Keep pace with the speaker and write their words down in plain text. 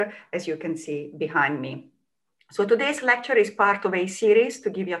as you can see behind me. So today's lecture is part of a series to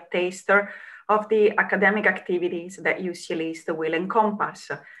give you a taster of the academic activities that UCL East will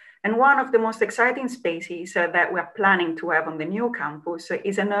encompass. And one of the most exciting spaces that we're planning to have on the new campus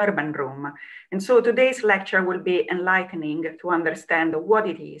is an urban room. And so today's lecture will be enlightening to understand what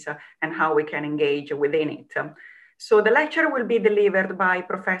it is and how we can engage within it. So the lecture will be delivered by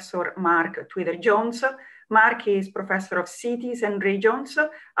Professor Mark Twitter-Jones. Mark is Professor of Cities and Regions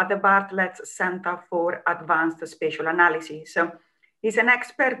at the Bartlett Center for Advanced Spatial Analysis. He's an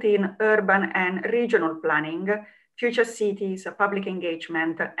expert in urban and regional planning, future cities, public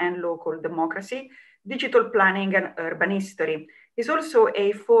engagement, and local democracy, digital planning, and urban history. He's also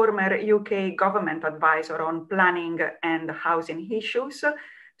a former UK government advisor on planning and housing issues,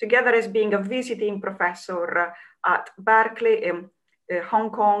 together as being a visiting professor at Berkeley, Hong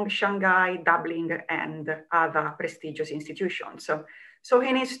Kong, Shanghai, Dublin, and other prestigious institutions. So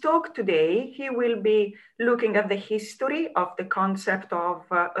in his talk today, he will be looking at the history of the concept of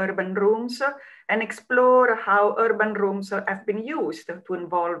urban rooms and explore how urban rooms have been used to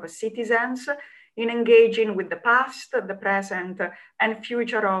involve citizens in engaging with the past, the present, and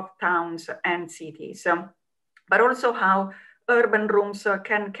future of towns and cities, but also how urban rooms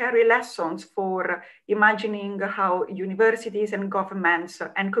can carry lessons for imagining how universities and governments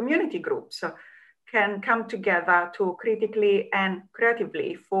and community groups can come together to critically and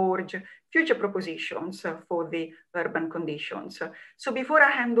creatively forge future propositions for the urban conditions. So before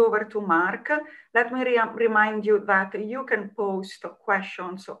I hand over to Mark, let me remind you that you can post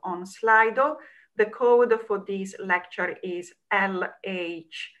questions on Slido. The code for this lecture is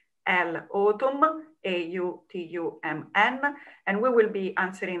LHLAutumn, AUTUMN, and we will be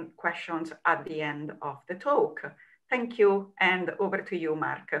answering questions at the end of the talk. Thank you, and over to you,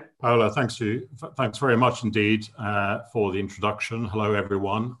 Mark. Paola, thanks very much indeed for the introduction. Hello,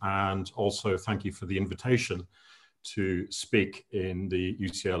 everyone, and also thank you for the invitation to speak in the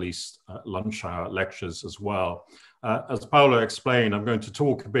UCL East lunch hour lectures as well. As Paola explained, I'm going to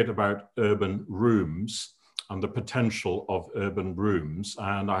talk a bit about urban rooms and the potential of urban rooms,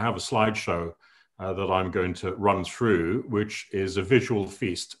 and I have a slideshow that I'm going to run through, which is a visual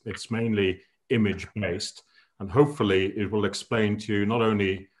feast. It's mainly image-based, and hopefully it will explain to you not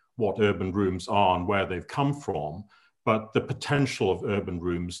only what urban rooms are and where they've come from, but the potential of urban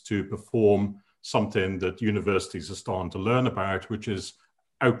rooms to perform something that universities are starting to learn about, which is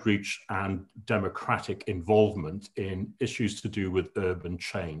outreach and democratic involvement in issues to do with urban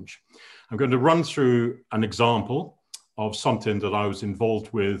change. I'm going to run through an example of something that I was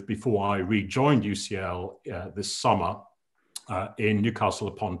involved with before I rejoined UCL this summer in Newcastle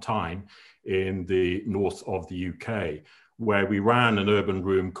upon Tyne in the north of the UK, where we ran an urban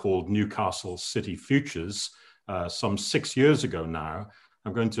room called Newcastle City Futures some 6 years ago now.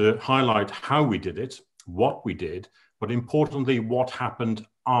 I'm going to highlight how we did it, what we did, but importantly, what happened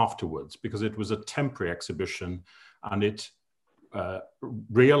afterwards, because it was a temporary exhibition and it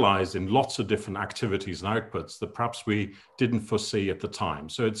realized in lots of different activities and outputs that perhaps we didn't foresee at the time.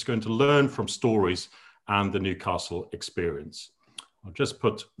 So it's going to learn from stories and the Newcastle experience. I'll just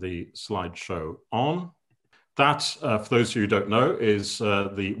put the slideshow on. That, for those of you who don't know, is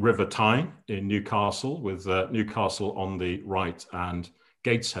the River Tyne in Newcastle, with Newcastle on the right and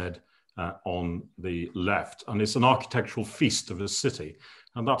Gateshead on the left. And it's an architectural feast of a city.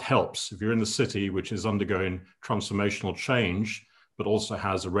 And that helps if you're in the city, which is undergoing transformational change, but also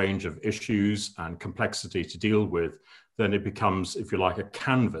has a range of issues and complexity to deal with, then it becomes, if you like, a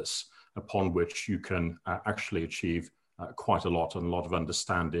canvas upon which you can actually achieve quite a lot and a lot of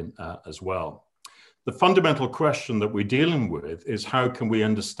understanding as well. The fundamental question that we're dealing with is how can we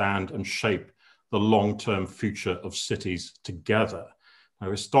understand and shape the long-term future of cities together? Now,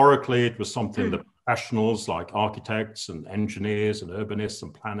 historically, it was something that professionals like architects and engineers and urbanists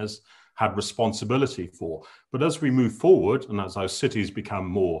and planners had responsibility for. But as we move forward and as our cities become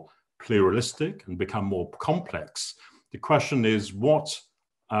more pluralistic and become more complex, the question is what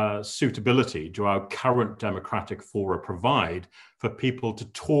suitability do our current democratic fora provide for people to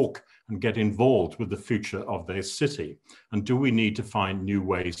talk and get involved with the future of their city? And do we need to find new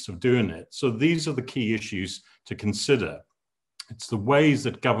ways of doing it? So these are the key issues to consider. It's the ways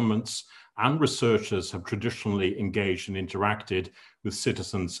that governments and researchers have traditionally engaged and interacted with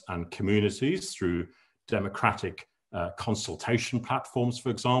citizens and communities through democratic consultation platforms, for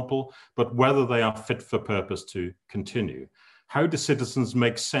example, but whether they are fit for purpose to continue. How do citizens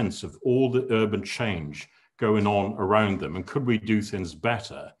make sense of all the urban change going on around them? And could we do things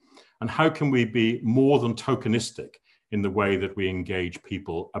better? And how can we be more than tokenistic in the way that we engage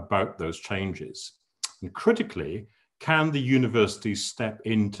people about those changes? And critically, can the universities step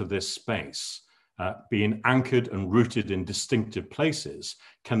into this space, being anchored and rooted in distinctive places?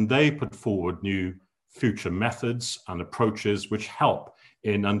 Can they put forward new future methods and approaches which help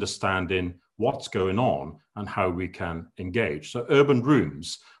in understanding what's going on and how we can engage? So urban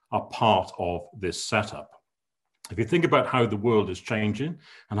rooms are part of this setup. If you think about how the world is changing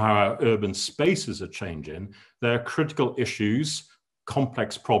and how our urban spaces are changing, there are critical issues,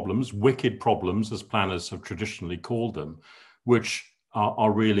 complex problems, wicked problems, as planners have traditionally called them, which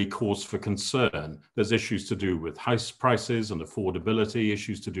are really cause for concern. There's issues to do with house prices and affordability,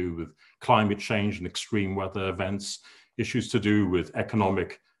 issues to do with climate change and extreme weather events, issues to do with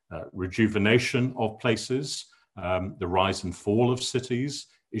economic rejuvenation of places, the rise and fall of cities,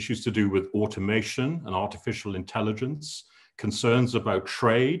 issues to do with automation and artificial intelligence, concerns about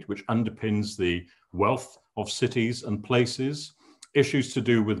trade, which underpins the wealth of cities and places, issues to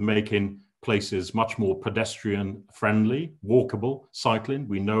do with making places much more pedestrian friendly, walkable, cycling.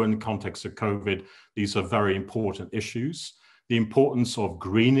 We know in the context of COVID, these are very important issues. The importance of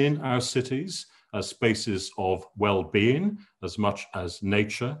greening our cities as spaces of well-being as much as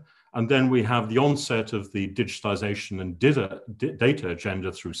nature. And then we have the onset of the digitization and data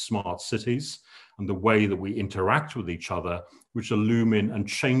agenda through smart cities and the way that we interact with each other, which illumine and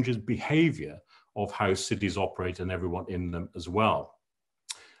changes behavior of how cities operate and everyone in them as well.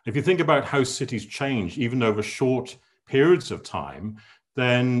 If you think about how cities change, even over short periods of time,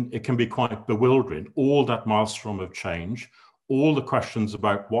 then it can be quite bewildering. All that maelstrom of change, all the questions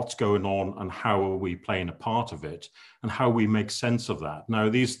about what's going on and how are we playing a part of it and how we make sense of that. Now,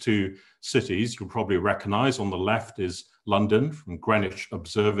 these two cities you'll probably recognize. On the left is London from Greenwich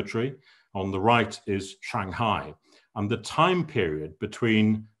Observatory. On the right is Shanghai. And the time period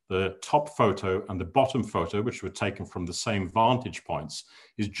between the top photo and the bottom photo, which were taken from the same vantage points,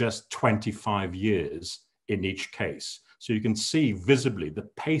 is just 25 years in each case. So you can see visibly the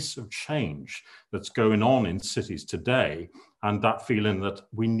pace of change that's going on in cities today, and that feeling that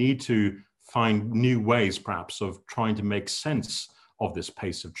we need to find new ways perhaps of trying to make sense of this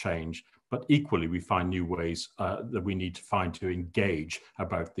pace of change, but equally we find new ways that we need to find to engage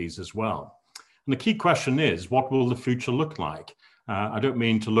about these as well. And the key question is, what will the future look like? I don't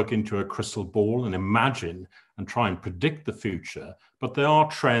mean to look into a crystal ball and imagine and try and predict the future, but there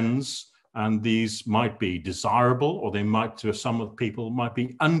are trends, and these might be desirable, or they might, to some people, might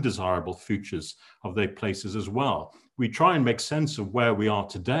be undesirable futures of their places as well. We try and make sense of where we are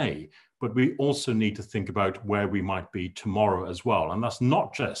today, but we also need to think about where we might be tomorrow as well. And that's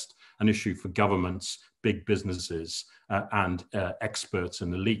not just an issue for governments, big businesses, and experts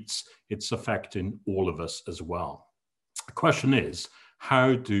and elites. It's affecting all of us as well. The question is,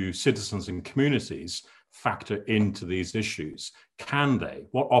 how do citizens and communities factor into these issues? Can they?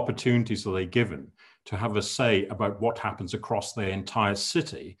 What opportunities are they given to have a say about what happens across their entire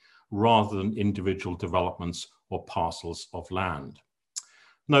city rather than individual developments or parcels of land?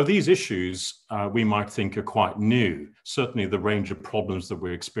 Now, these issues we might think are quite new. Certainly the range of problems that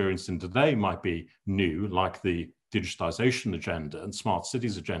we're experiencing today might be new, like the digitization agenda and smart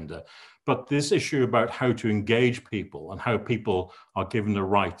cities agenda. But this issue about how to engage people and how people are given the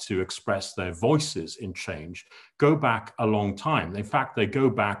right to express their voices in change go back a long time. In fact, they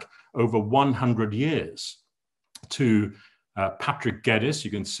go back over 100 years to Patrick Geddes. You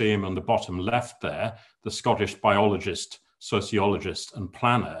can see him on the bottom left there, the Scottish biologist, sociologist and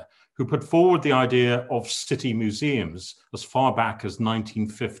planner, who put forward the idea of city museums as far back as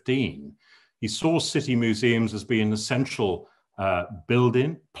 1915. He saw city museums as being an essential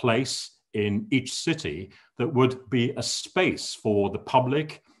building, place in each city that would be a space for the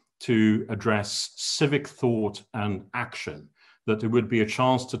public to address civic thought and action, that there would be a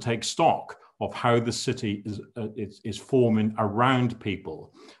chance to take stock of how the city is forming around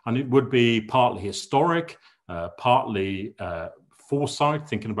people. And it would be partly historic, partly foresight,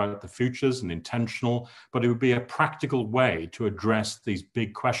 thinking about the futures and intentional, but it would be a practical way to address these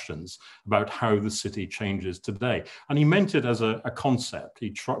big questions about how the city changes today. And he meant it as a concept. He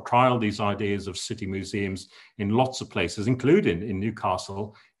trialed these ideas of city museums in lots of places, including in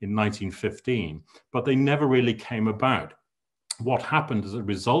Newcastle in 1915, but they never really came about. What happened as a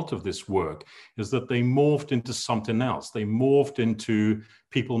result of this work is that they morphed into something else. They morphed into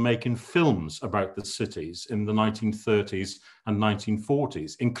people making films about the cities in the 1930s and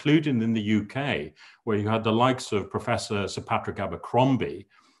 1940s, including in the UK, where you had the likes of Professor Sir Patrick Abercrombie,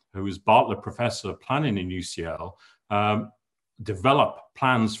 who was Bartlett Professor of Planning in UCL, develop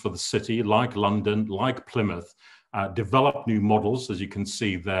plans for the city like London, like Plymouth, develop new models, as you can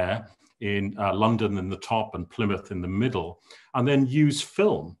see there, in London in the top and Plymouth in the middle, and then use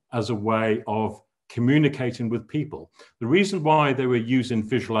film as a way of communicating with people. The reason why they were using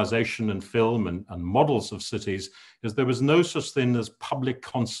visualization and film and models of cities is there was no such thing as public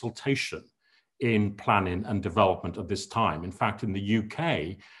consultation in planning and development at this time. In fact, in the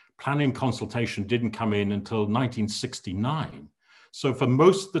UK, planning consultation didn't come in until 1969. So for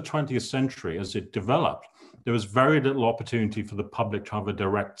most of the 20th century, as it developed, there was very little opportunity for the public to have a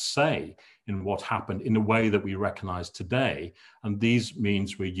direct say in what happened in a way that we recognize today. And these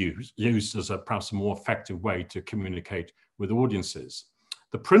means were used as perhaps a more effective way to communicate with audiences.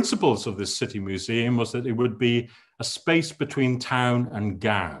 The principles of this city museum was that it would be a space between town and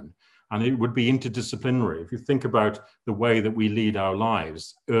gown, and it would be interdisciplinary. If you think about the way that we lead our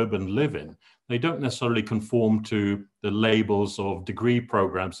lives, urban living, they don't necessarily conform to the labels of degree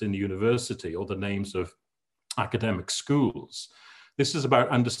programs in the university or the names of academic schools. This is about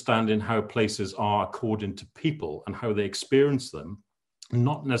understanding how places are according to people and how they experience them,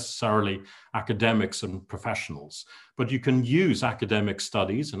 not necessarily academics and professionals, but you can use academic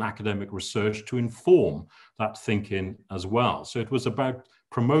studies and academic research to inform that thinking as well. So it was about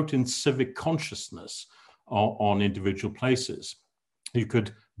promoting civic consciousness on individual places. You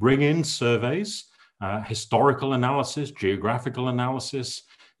could bring in surveys, historical analysis, geographical analysis.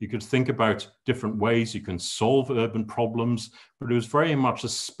 You could think about different ways you can solve urban problems, but it was very much a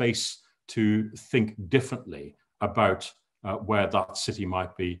space to think differently about where that city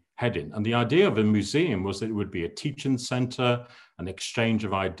might be heading. And the idea of a museum was that it would be a teaching center, an exchange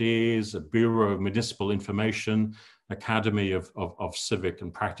of ideas, a bureau of municipal information, academy of civic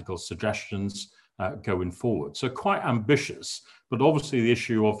and practical suggestions going forward. So quite ambitious, but obviously the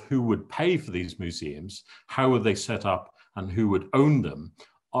issue of who would pay for these museums, how were they set up, and who would own them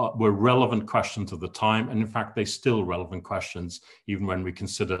were relevant questions of the time. And in fact, they're still relevant questions, even when we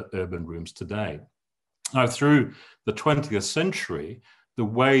consider urban rooms today. Now, through the 20th century, the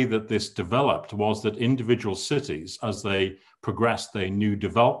way that this developed was that individual cities, as they progressed their new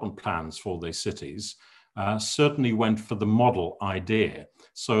development plans for their cities, certainly went for the model idea.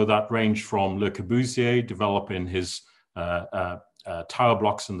 So that ranged from Le Corbusier developing his tower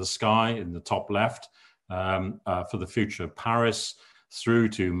blocks in the sky in the top left for the future of Paris, through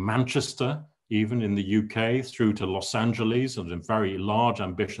to Manchester, even in the UK, through to Los Angeles, and a very large,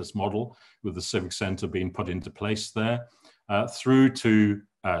 ambitious model with the Civic Center being put into place there, through to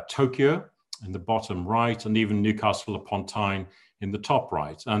Tokyo in the bottom right, and even Newcastle upon Tyne in the top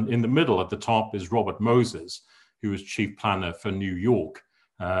right. And in the middle at the top is Robert Moses, who was chief planner for New York,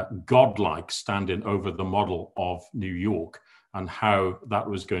 godlike, standing over the model of New York and how that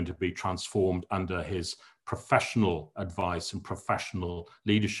was going to be transformed under his professional advice and professional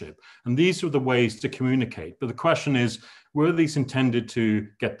leadership. And these were the ways to communicate. But the question is, were these intended to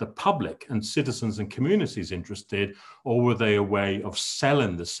get the public and citizens and communities interested, or were they a way of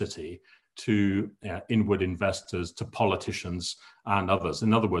selling the city to inward investors, to politicians and others?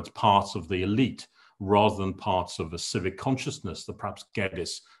 In other words, parts of the elite, rather than parts of a civic consciousness that perhaps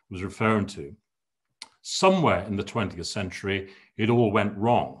Geddes was referring to. Somewhere in the 20th century, it all went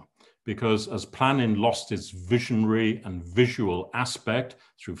wrong, because as planning lost its visionary and visual aspect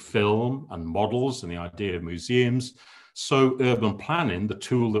through film and models and the idea of museums, so urban planning, the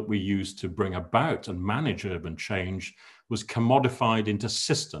tool that we use to bring about and manage urban change, was commodified into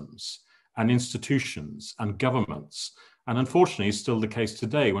systems and institutions and governments. And unfortunately, it's still the case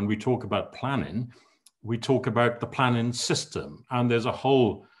today. When we talk about planning, we talk about the planning system, and there's a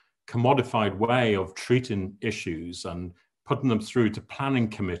whole commodified way of treating issues and putting them through to planning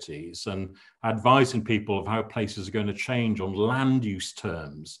committees and advising people of how places are going to change on land use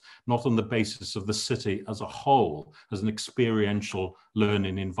terms, not on the basis of the city as a whole, as an experiential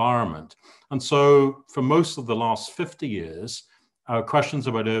learning environment. And so for most of the last 50 years, our questions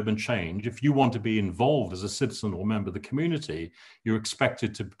about urban change, if you want to be involved as a citizen or member of the community, you're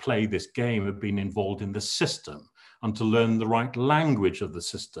expected to play this game of being involved in the system and to learn the right language of the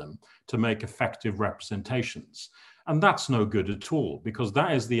system to make effective representations. And that's no good at all, because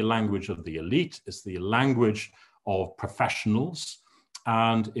that is the language of the elite, it's the language of professionals,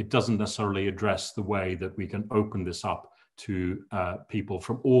 and it doesn't necessarily address the way that we can open this up to people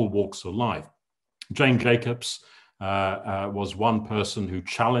from all walks of life. Jane Jacobs was one person who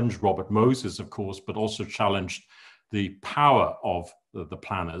challenged Robert Moses, of course, but also challenged the power of the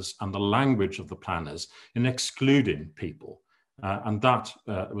planners and the language of the planners in excluding people. And that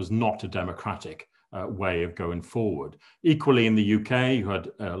was not a democratic way of going forward. Equally in the UK, you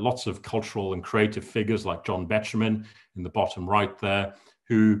had lots of cultural and creative figures like John Betjeman in the bottom right there,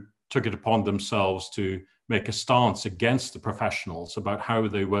 who took it upon themselves to make a stance against the professionals about how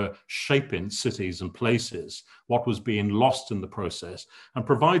they were shaping cities and places, what was being lost in the process, and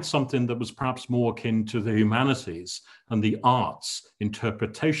provide something that was perhaps more akin to the humanities and the arts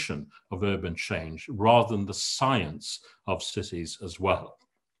interpretation of urban change rather than the science of cities as well.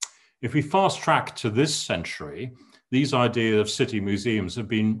 If we fast track to this century, these ideas of city museums have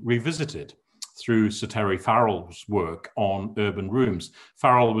been revisited through Sir Terry Farrell's work on urban rooms.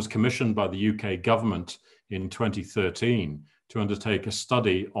 Farrell was commissioned by the UK government in 2013 to undertake a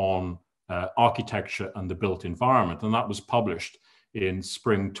study on architecture and the built environment, and that was published in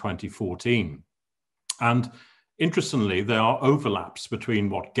spring 2014. And interestingly, there are overlaps between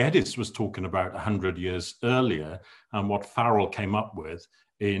what Geddes was talking about 100 years earlier and what Farrell came up with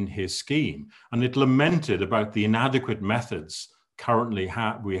in his scheme. And it lamented about the inadequate methods currently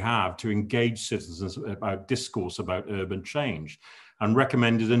we have to engage citizens about discourse about urban change, and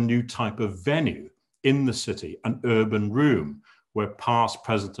recommended a new type of venue in the city, an urban room, where past,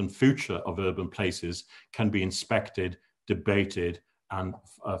 present, and future of urban places can be inspected, debated, and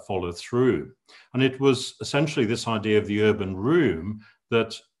followed through. And it was essentially this idea of the urban room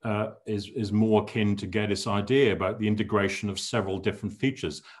that is more akin to Geddes' idea about the integration of several different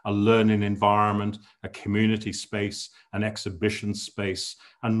features: a learning environment, a community space, an exhibition space,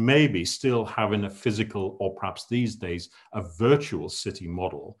 and maybe still having a physical, or perhaps these days, a virtual city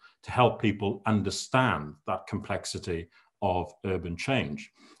model to help people understand that complexity of urban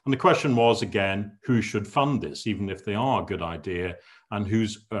change. And the question was, again, who should fund this, even if they are a good idea, and who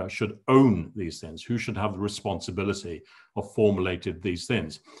should own these things? Who should have the responsibility of formulating these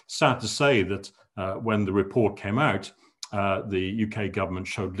things? Sad to say that when the report came out, the UK government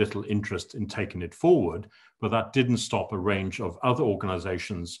showed little interest in taking it forward, but that didn't stop a range of other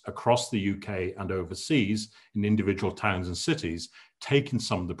organisations across the UK and overseas in individual towns and cities taking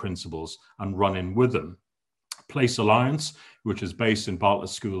some of the principles and running with them. Place Alliance, which is based in Bartlett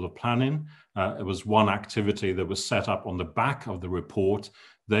School of Planning. It was one activity that was set up on the back of the report.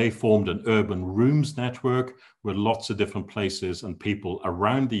 They formed an urban rooms network with lots of different places, and people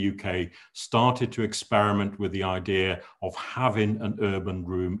around the UK started to experiment with the idea of having an urban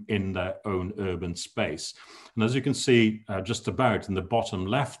room in their own urban space. And as you can see just about in the bottom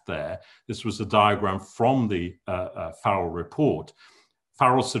left there, this was a diagram from the Farrell report.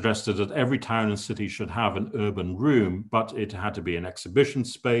 Farrell suggested that every town and city should have an urban room, but it had to be an exhibition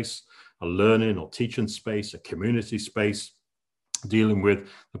space, a learning or teaching space, a community space, dealing with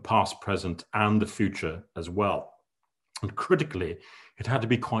the past, present, and the future as well. And critically, it had to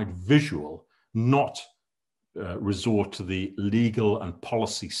be quite visual, not resort to the legal and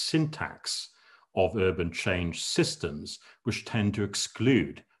policy syntax of urban change systems, which tend to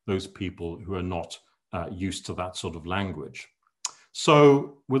exclude those people who are not used to that sort of language.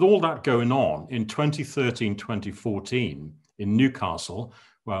 So with all that going on, in 2013, 2014, in Newcastle,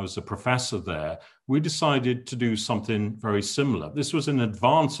 where I was a professor there, we decided to do something very similar. This was in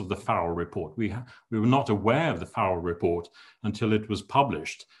advance of the Farrell report. We were not aware of the Farrell report until it was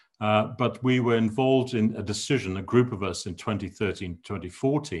published, but we were involved in a decision, a group of us in 2013,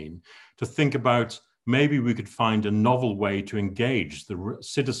 2014, to think about maybe we could find a novel way to engage the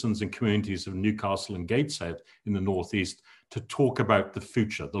citizens and communities of Newcastle and Gateshead in the Northeast to talk about the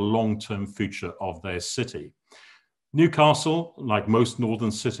future, the long-term future of their city. Newcastle, like most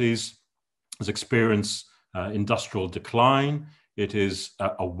northern cities, has experienced industrial decline. It is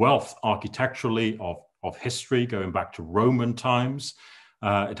a wealth architecturally of history going back to Roman times.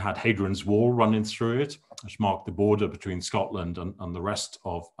 It had Hadrian's Wall running through it, which marked the border between Scotland and the rest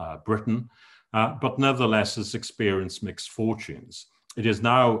of Britain. But nevertheless has experienced mixed fortunes. It is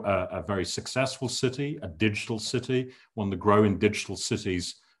now a very successful city, a digital city, one of the growing digital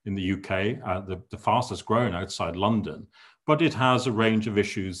cities in the UK, the fastest growing outside London. But it has a range of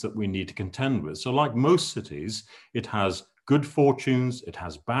issues that we need to contend with. So like most cities, it has good fortunes, it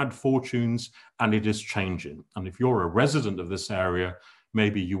has bad fortunes, and it is changing. And if you're a resident of this area,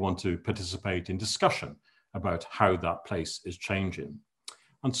 maybe you want to participate in discussion about how that place is changing.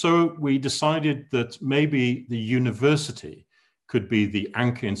 And so we decided that maybe the university could be the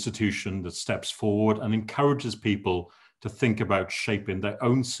anchor institution that steps forward and encourages people to think about shaping their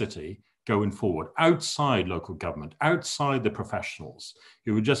own city going forward, outside local government, outside the professionals.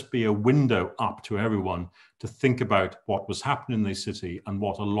 It would just be a window up to everyone to think about what was happening in the city and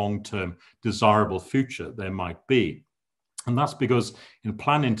what a long-term desirable future there might be. And that's because in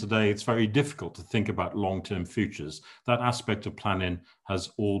planning today, it's very difficult to think about long-term futures. That aspect of planning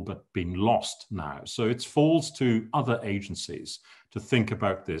has all but been lost now. So it falls to other agencies to think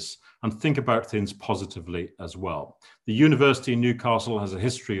about this and think about things positively as well. The University in Newcastle has a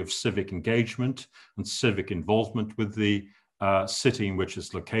history of civic engagement and civic involvement with the city in which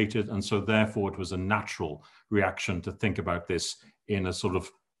it's located. And so therefore it was a natural reaction to think about this in a sort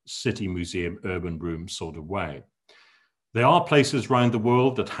of city museum, urban room sort of way. There are places around the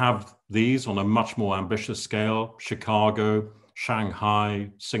world that have these on a much more ambitious scale: Chicago, Shanghai,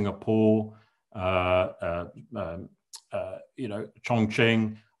 Singapore,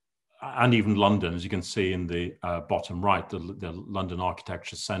 Chongqing, and even London, as you can see in the bottom right, the London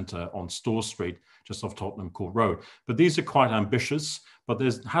Architecture Centre on Store Street, just off Tottenham Court Road. But these are quite ambitious, but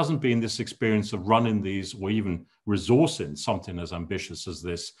there hasn't been this experience of running these or even resourcing something as ambitious as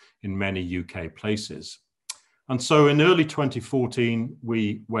this in many UK places. And so in early 2014,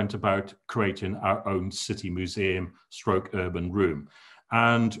 we went about creating our own city museum / urban room.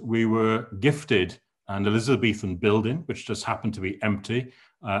 And we were gifted an Elizabethan building, which just happened to be empty,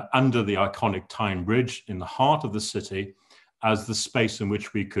 under the iconic Tyne Bridge in the heart of the city, as the space in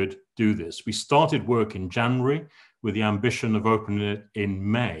which we could do this. We started work in January with the ambition of opening it in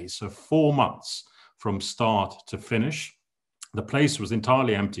May, so 4 months from start to finish. The place was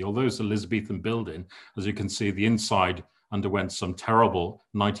entirely empty, although it's an Elizabethan building. As you can see, the inside underwent some terrible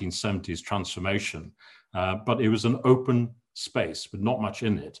 1970s transformation, but it was an open space with not much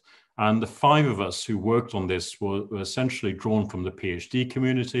in it. And the 5 of us who worked on this were essentially drawn from the PhD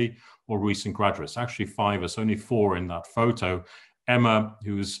community or recent graduates. Actually 5 of us, only 4 in that photo. Emma,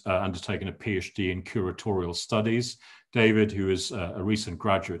 who's undertaken a PhD in curatorial studies. David, who is a recent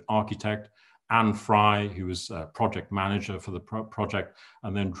graduate architect. Anne Fry, who was a project manager for the project,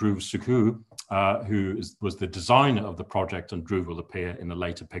 and then Dhruv Sukhu, who was the designer of the project, and Dhruv will appear in a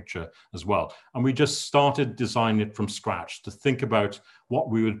later picture as well. And we just started designing it from scratch to think about what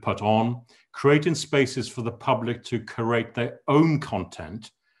we would put on, creating spaces for the public to curate their own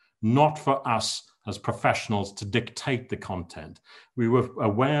content, not for us as professionals to dictate the content. We were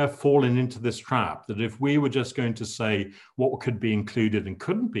aware, falling into this trap, that if we were just going to say what could be included and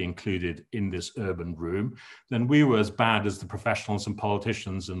couldn't be included in this urban room, then we were as bad as the professionals and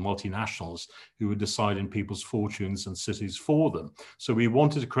politicians and multinationals who were deciding people's fortunes and cities for them. So we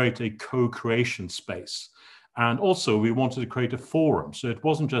wanted to create a co-creation space. And also we wanted to create a forum. So it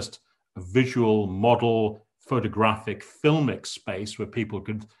wasn't just a visual, model, photographic, filmic space where people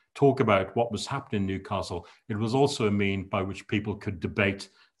could talk about what was happening in Newcastle. It was also a means by which people could debate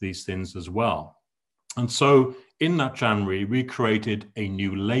these things as well. And so in that January, we created a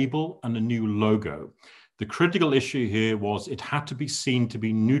new label and a new logo. The critical issue here was it had to be seen to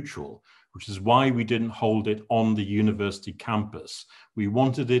be neutral, which is why we didn't hold it on the university campus. We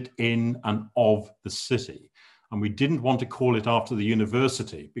wanted it in and of the city. And we didn't want to call it after the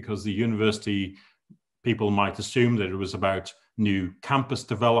university, because the university, people might assume that it was about new campus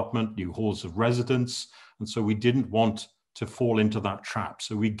development, new halls of residence. And so we didn't want to fall into that trap.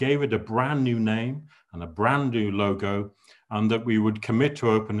 So we gave it a brand new name and a brand new logo, and that we would commit to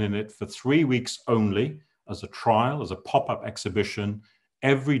opening it for 3 weeks only as a trial, as a pop-up exhibition,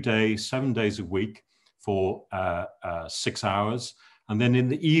 every day, 7 days a week for 6 hours. And then in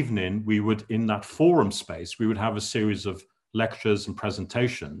the evening, we would, in that forum space, we would have a series of lectures and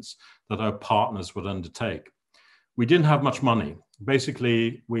presentations that our partners would undertake. We didn't have much money.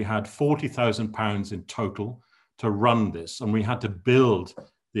 Basically, we had £40,000 in total to run this, and we had to build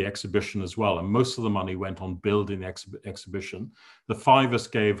the exhibition as well. And most of the money went on building the exhibition. The 5 of us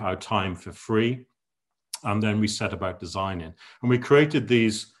gave our time for free, and then we set about designing. And we created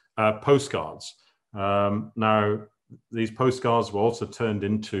these postcards. Now, these postcards were also turned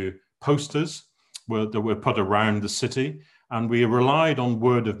into posters that were put around the city, and we relied on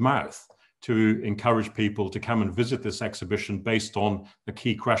word of mouth to encourage people to come and visit this exhibition based on the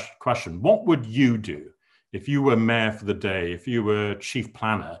key question. What would you do if you were mayor for the day, if you were chief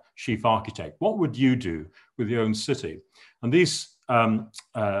planner, chief architect? What would you do with your own city? And these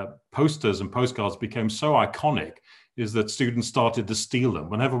posters and postcards became so iconic is that students started to steal them.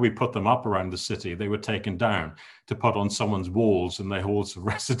 Whenever we put them up around the city, they were taken down to put on someone's walls in their halls of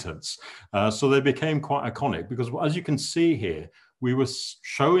residence. So they became quite iconic because, as you can see here, we were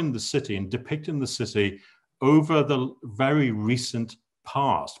showing the city and depicting the city over the very recent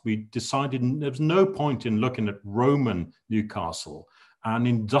past. We decided there was no point in looking at Roman Newcastle and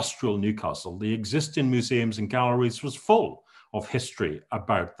industrial Newcastle. The existing museums and galleries was full of history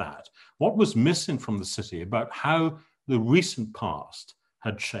about that. What was missing from the city about how the recent past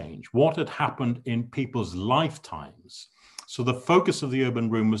had changed, what had happened in people's lifetimes. So the focus of the urban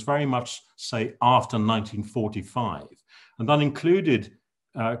room was very much, say, after 1945. And that included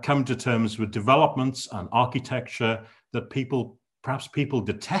coming to terms with developments and architecture that people perhaps people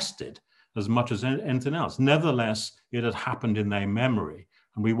detested as much as anything else. Nevertheless, it had happened in their memory,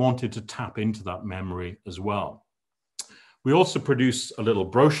 and we wanted to tap into that memory as well. We also produced a little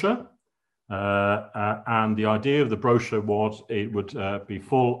brochure, and the idea of the brochure was it would be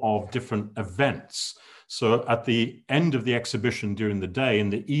full of different events. So at the end of the exhibition during the day, in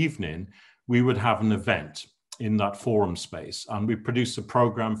the evening, we would have an event in that forum space, and we produced a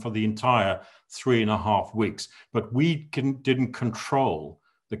program for the entire 3.5 weeks. But we didn't control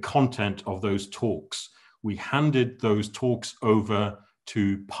the content of those talks. We handed those talks over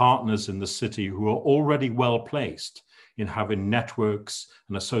to partners in the city who are already well placed in having networks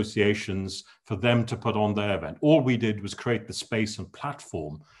and associations for them to put on their event. All we did was create the space and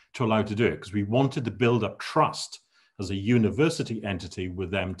platform to allow to do it, because we wanted to build up trust as a university entity with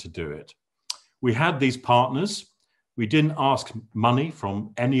them to do it. We had these partners. We didn't ask money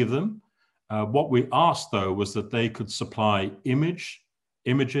from any of them. What we asked, though, was that they could supply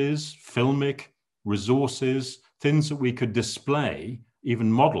images, filmic, resources, things that we could display,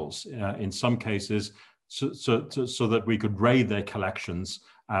 even models in some cases, so that we could raid their collections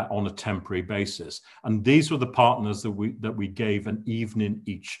on a temporary basis. And these were the partners that we gave an evening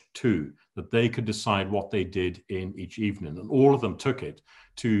each to, that they could decide what they did in each evening. And all of them took it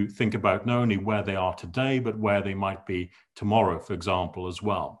to think about not only where they are today, but where they might be tomorrow, for example, as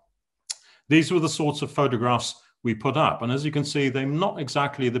well. These were the sorts of photographs we put up. And as you can see, they're not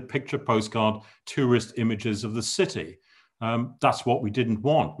exactly the picture postcard tourist images of the city. That's what we didn't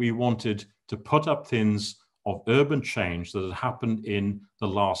want. We wanted to put up things of urban change that had happened in the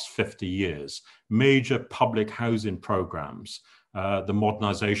last 50 years. Major public housing programs, the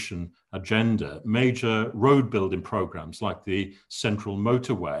modernization agenda, major road building programs like the Central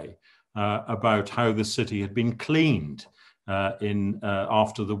Motorway, about how the city had been cleaned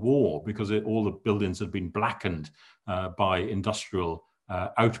after the war, because all the buildings had been blackened by industrial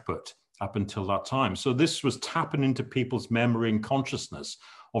output up until that time. So this was tapping into people's memory and consciousness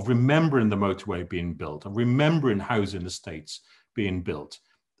of remembering the motorway being built, of remembering housing estates being built,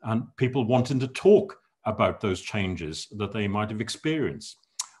 and people wanting to talk about those changes that they might have experienced.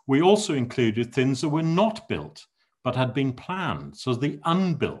 We also included things that were not built, but had been planned, so the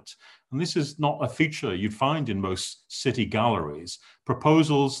unbuilt. And this is not a feature you'd find in most city galleries.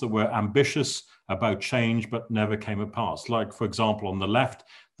 Proposals that were ambitious about change, but never came to pass. Like, for example, on the left,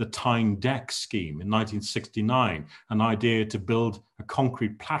 the Tyne Deck scheme in 1969, an idea to build a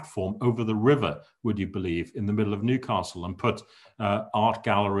concrete platform over the river, would you believe, in the middle of Newcastle, and put art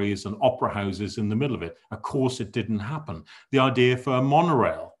galleries and opera houses in the middle of it. Of course, it didn't happen. The idea for a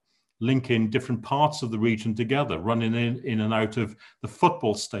monorail, linking different parts of the region together, running in and out of the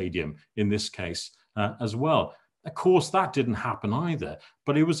football stadium, in this case, as well. Of course, that didn't happen either,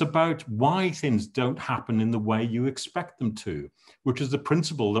 but it was about why things don't happen in the way you expect them to, which is the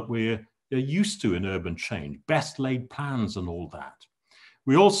principle that we're used to in urban change, best laid plans and all that.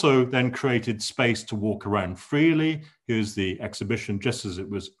 We also then created space to walk around freely. Here's the exhibition just as it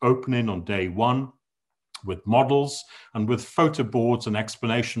was opening on day one, with models and with photo boards and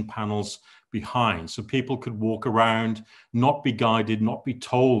explanation panels behind, so people could walk around, not be guided, not be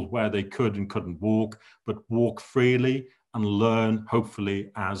told where they could and couldn't walk, but walk freely and learn,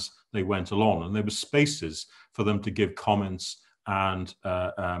 hopefully, as they went along. And there were spaces for them to give comments and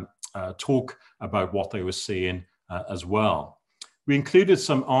talk about what they were seeing as well. We included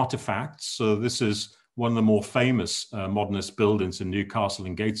some artifacts. So this is one of the more famous modernist buildings in Newcastle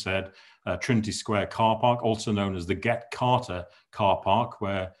and Gateshead, Trinity Square car park, also known as the Get Carter car park,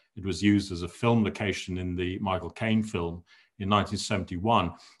 where it was used as a film location in the Michael Caine film in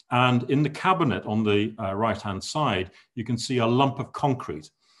 1971. And in the cabinet on the right-hand side, you can see a lump of concrete.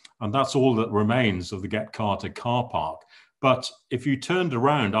 And that's all that remains of the Get Carter car park. But if you turned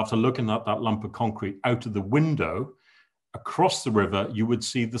around after looking at that lump of concrete out of the window, across the river, you would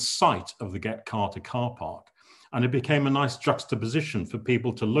see the site of the Get Carter car park. And it became a nice juxtaposition for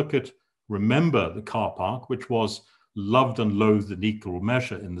people to look at, remember the car park, which was loved and loathed in equal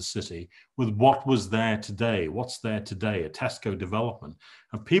measure in the city, with what was there today, what's there today, a Tesco development.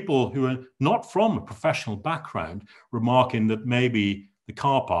 And people who are not from a professional background remarking that maybe the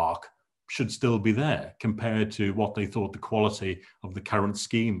car park should still be there compared to what they thought the quality of the current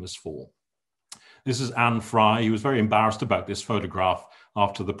scheme was for. This is Anne Fry, who was very embarrassed about this photograph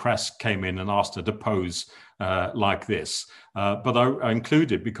after the press came in and asked her to pose like this. But I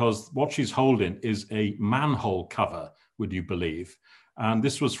included because what she's holding is a manhole cover, would you believe? And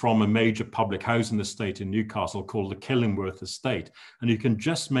this was from a major public housing estate in Newcastle called the Killingworth Estate. And you can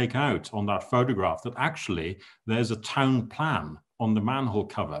just make out on that photograph that actually there's a town plan on the manhole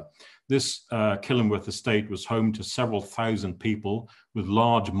cover. This Killingworth estate was home to several thousand people with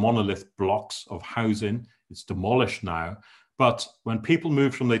large monolith blocks of housing. It's demolished now. But when people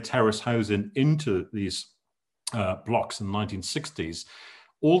moved from their terrace housing into these blocks in the 1960s,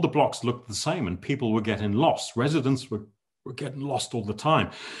 all the blocks looked the same and people were getting lost. Residents were getting lost all the time.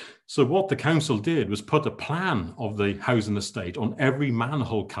 So what the council did was put a plan of the housing estate on every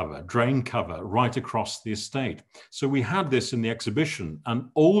manhole cover, drain cover, right across the estate. So we had this in the exhibition, and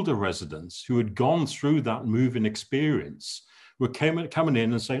older residents who had gone through that moving experience were coming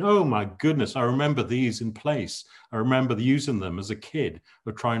in and saying, oh my goodness, I remember these in place. I remember using them as a kid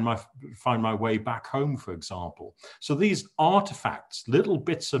or trying to find my way back home, for example. So these artifacts, little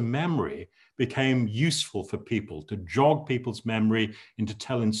bits of memory, became useful for people to jog people's memory into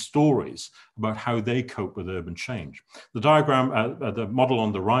telling stories about how they cope with urban change. The diagram, the model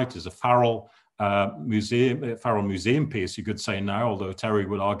on the right is a Farrell museum piece, you could say now, although Terry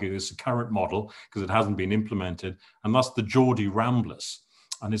would argue it's a current model because it hasn't been implemented, and that's the Geordie Ramblers.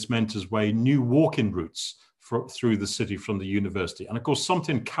 And it's meant as way new walking routes through the city from the university. And of course,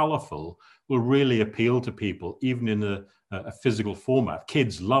 something colourful will really appeal to people, even in a physical format.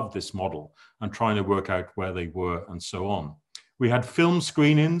 Kids love this model and trying to work out where they were and so on. We had film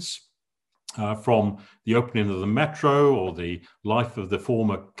screenings from the opening of the Metro or the life of the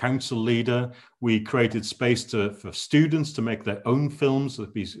former council leader. We created space for students to make their own films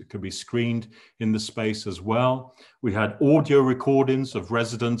that could be screened in the space as well. We had audio recordings of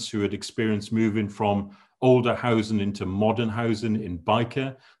residents who had experienced moving from older housing into modern housing in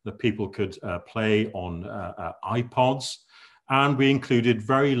Byker that people could play on iPods. And we included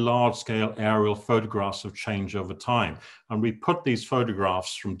very large-scale aerial photographs of change over time. And we put these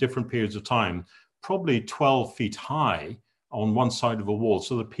photographs from different periods of time, probably 12 feet high on one side of a wall,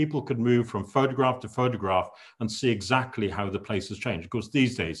 so that people could move from photograph to photograph and see exactly how the place has changed. Of course,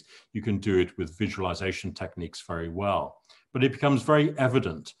 these days, you can do it with visualization techniques very well. But it becomes very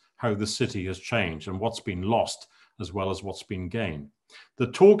evident how the city has changed and what's been lost as well as what's been gained. The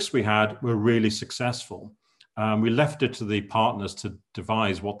talks we had were really successful. We left it to the partners to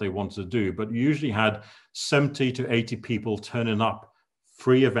devise what they wanted to do, but we usually had 70 to 80 people turning up,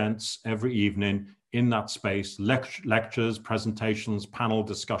 free events every evening in that space, lectures, presentations, panel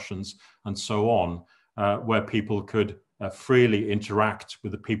discussions, and so on, where people could freely interact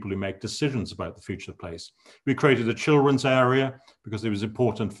with the people who make decisions about the future of the place. We created a children's area because it was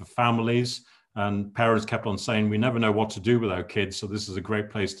important for families, and parents kept on saying, we never know what to do with our kids, so this is a great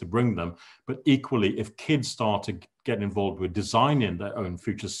place to bring them. But equally, if kids start to get involved with designing their own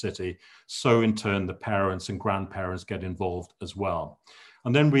future city, so in turn, the parents and grandparents get involved as well.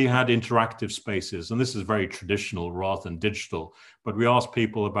 And then we had interactive spaces, and this is very traditional rather than digital, but we asked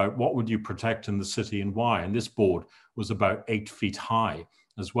people about what would you protect in the city and why, and this board was about 8 feet high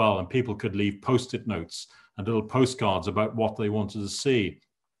as well, and people could leave post-it notes and little postcards about what they wanted to see.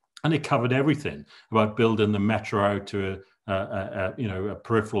 And it covered everything about building the metro out to a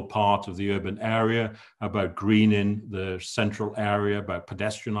peripheral part of the urban area, about greening the central area, about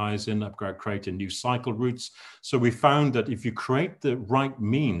pedestrianizing, about creating new cycle routes. So we found that if you create the right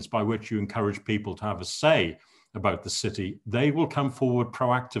means by which you encourage people to have a say about the city, they will come forward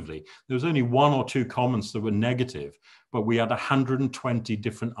proactively. There was only 1 or 2 comments that were negative, but we had 120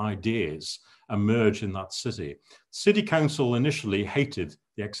 different ideas emerge in that city. City Council initially hated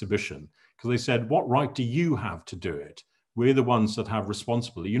the exhibition because they said, what right do you have to do it? We're the ones that have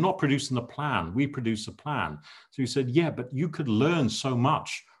responsibility. You're not producing a plan, we produce a plan. So he said, yeah, but you could learn so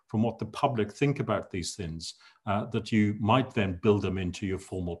much from what the public think about these things that you might then build them into your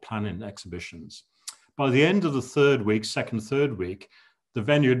formal planning exhibitions. By the end of the third week, third week, the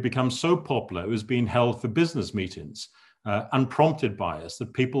venue had become so popular, it was being held for business meetings, unprompted by us,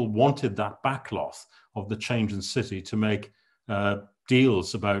 that people wanted that backcloth of the change in city to make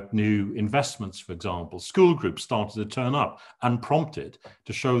deals about new investments, for example. School groups started to turn up unprompted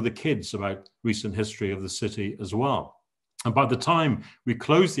to show the kids about recent history of the city as well. And by the time we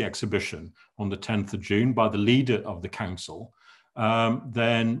closed the exhibition on the 10th of June by the leader of the council,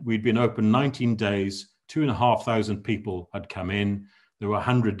 then we'd been open 19 days, 2,500 people had come in. There were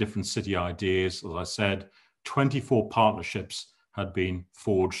 100 different city ideas, as I said, 24 partnerships had been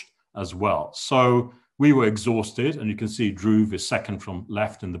forged as well. So we were exhausted, and you can see Dhruv is second from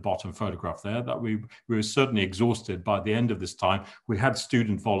left in the bottom photograph there, that we were certainly exhausted by the end of this time. We had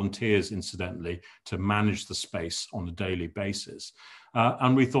student volunteers, incidentally, to manage the space on a daily basis.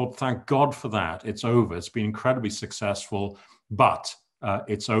 And we thought, thank God for that, it's over. It's been incredibly successful, but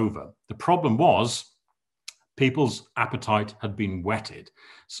it's over. The problem was, people's appetite had been whetted.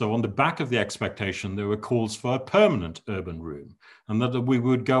 So on the back of the expectation, there were calls for a permanent urban room and that we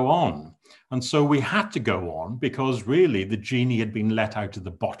would go on. And so we had to go on because really the genie had been let out of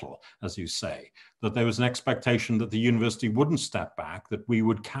the bottle, as you say, that there was an expectation that the university wouldn't step back, that we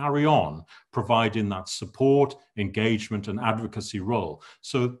would carry on providing that support, engagement and advocacy role.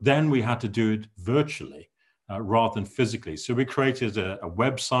 So then we had to do it virtually rather than physically. So we created a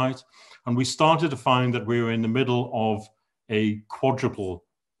website, and we started to find that we were in the middle of a quadruple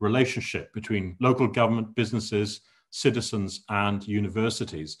relationship between local government, businesses, citizens and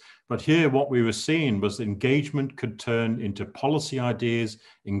universities. But here what we were seeing was that engagement could turn into policy ideas,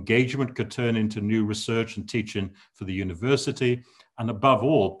 engagement could turn into new research and teaching for the university. And above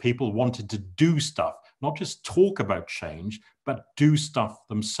all, people wanted to do stuff, not just talk about change, but do stuff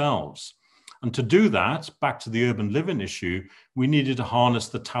themselves. And to do that, back to the urban living issue, we needed to harness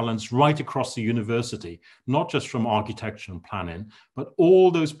the talents right across the university, not just from architecture and planning, but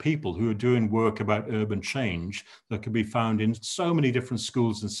all those people who are doing work about urban change that could be found in so many different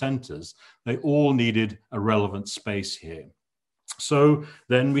schools and centres. They all needed a relevant space here. So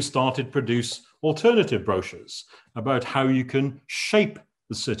then we started to produce alternative brochures about how you can shape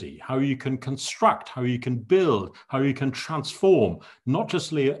the city, how you can construct, how you can build, how you can transform, not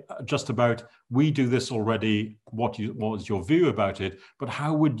just about we do this already, what is your view about it, but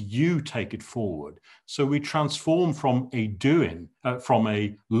how would you take it forward? So we transform from a doing, from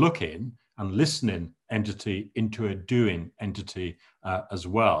a looking and listening entity into a doing entity as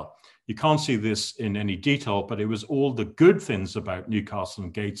well. You can't see this in any detail, but it was all the good things about Newcastle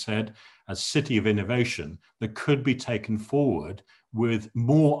and Gateshead as city of innovation that could be taken forward with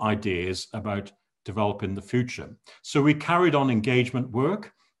more ideas about developing the future. So we carried on engagement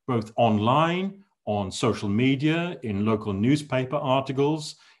work, both online, on social media, in local newspaper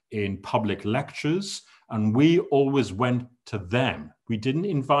articles, in public lectures, and we always went to them. We didn't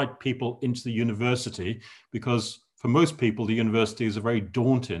invite people into the university because for most people, the university is a very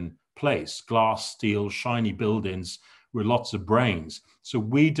daunting place, glass, steel, shiny buildings with lots of brains. So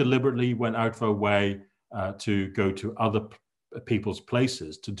we deliberately went out of our way to go to other people's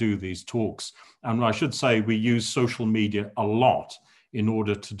places to do these talks. And I should say we use social media a lot in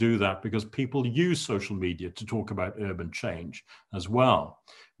order to do that because people use social media to talk about urban change as well.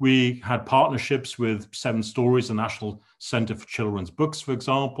 We had partnerships with 7 Stories, the National Centre for Children's Books, for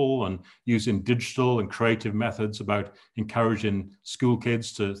example, and using digital and creative methods about encouraging school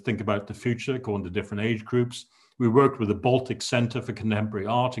kids to think about the future according to different age groups. We worked with the Baltic Centre for Contemporary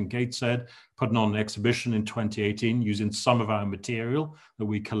Art in Gateshead, putting on an exhibition in 2018 using some of our material that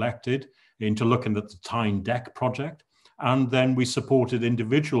we collected into looking at the Tyne Deck project. And then we supported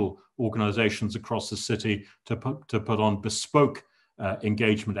individual organisations across the city to put on bespoke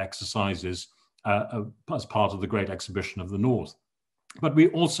engagement exercises as part of the Great Exhibition of the North. But we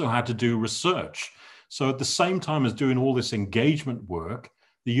also had to do research. So at the same time as doing all this engagement work,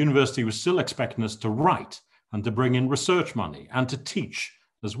 the university was still expecting us to write and to bring in research money and to teach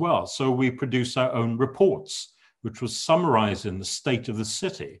as well. So we produced our own reports, which was summarizing the state of the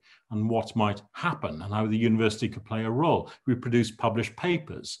city and what might happen and how the university could play a role. We produced published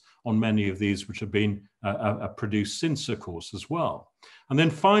papers on many of these, which have been produced since, of course, as well. And then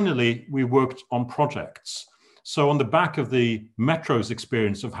finally, we worked on projects. So on the back of the Metro's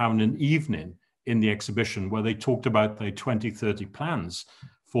experience of having an evening in the exhibition where they talked about their 2030 plans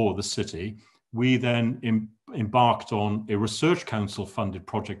for the city, we then embarked on a Research Council funded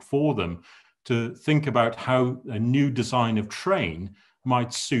project for them to think about how a new design of train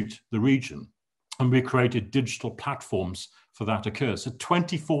might suit the region. And we created digital platforms for that to occur. So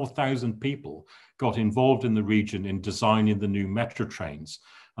 24,000 people got involved in the region in designing the new metro trains.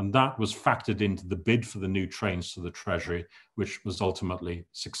 And that was factored into the bid for the new trains to the Treasury, which was ultimately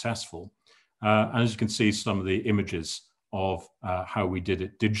successful. And as you can see, some of the images of how we did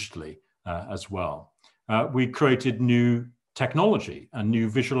it digitally as well. We created new technology and new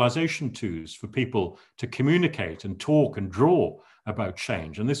visualization tools for people to communicate and talk and draw about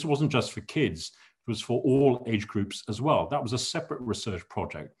change. And this wasn't just for kids, it was for all age groups as well. That was a separate research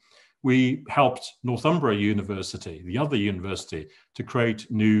project. We helped Northumbria University, the other university, to create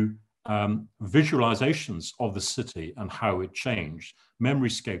new visualizations of the city and how it changed.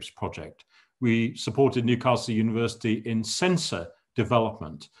 Memoryscapes project. We supported Newcastle University in sensor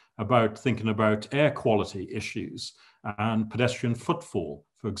development, about thinking about air quality issues and pedestrian footfall,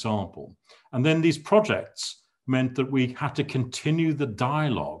 for example. And then these projects meant that we had to continue the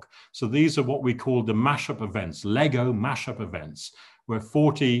dialogue. So these are what we call the mashup events, Lego mashup events, where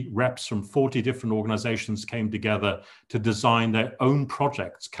 40 reps from 40 different organizations came together to design their own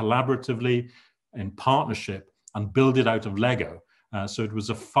projects collaboratively in partnership and build it out of Lego. So it was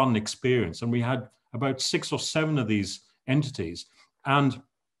a fun experience. And we had about 6 or 7 of these entities, and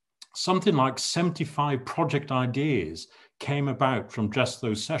something like 75 project ideas came about from just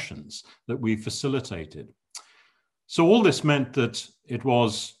those sessions that we facilitated. So all this meant that it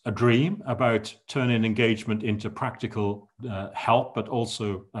was a dream about turning engagement into practical help, but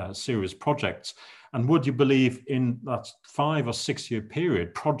also serious projects. And would you believe, in that 5 or 6 year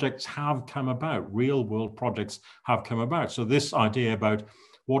period, projects have come about, real world projects have come about. So this idea about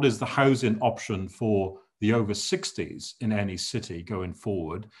what is the housing option for the over 60s in any city going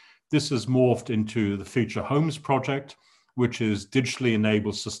forward, this has morphed into the Future Homes Project, which is digitally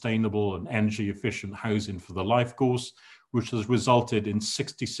enabled, sustainable and energy efficient housing for the life course, which has resulted in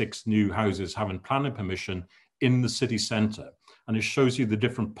 66 new houses having planning permission in the city centre. And it shows you the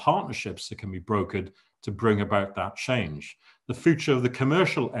different partnerships that can be brokered to bring about that change. The future of the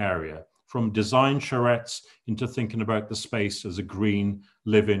commercial area, from design charrettes into thinking about the space as a green,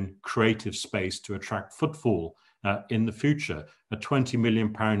 living, creative space to attract footfall in the future. A £20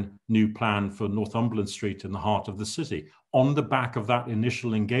 million new plan for Northumberland Street in the heart of the city, on the back of that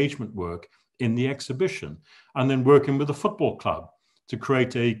initial engagement work in the exhibition. And then working with the football club to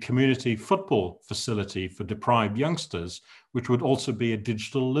create a community football facility for deprived youngsters, which would also be a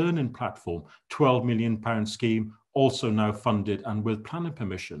digital learning platform. £12 million scheme, also now funded and with planning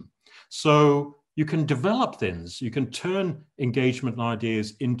permission. So you can develop things, you can turn engagement and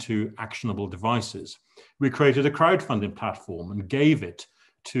ideas into actionable devices. We created a crowdfunding platform and gave it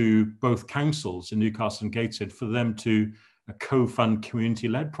to both councils in Newcastle and Gateshead for them to co-fund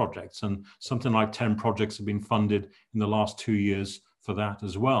community-led projects, and something like 10 projects have been funded in the last 2 years for that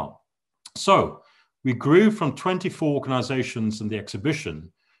as well. So we grew from 24 organizations in the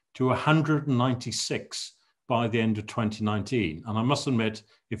exhibition to 196 by the end of 2019. And I must admit,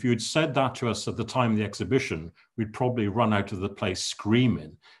 if you had said that to us at the time of the exhibition, we'd probably run out of the place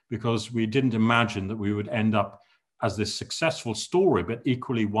screaming, because we didn't imagine that we would end up as this successful story, but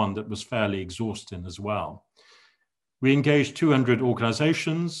equally one that was fairly exhausting as well. We engaged 200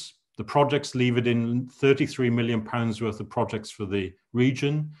 organizations. The projects levered in £33 million worth of projects for the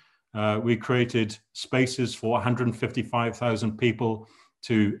region. We created spaces for 155,000 people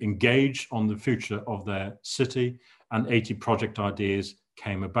to engage on the future of their city, and 80 project ideas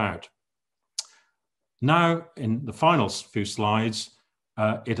came about. Now, in the final few slides,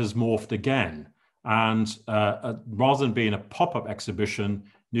 it has morphed again. And rather than being a pop-up exhibition,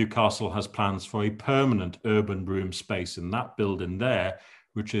 Newcastle has plans for a permanent urban room space in that building there,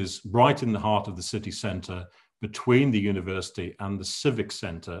 which is right in the heart of the city centre, between the university and the civic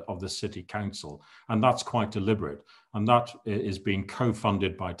centre of the city council. And that's quite deliberate. And that is being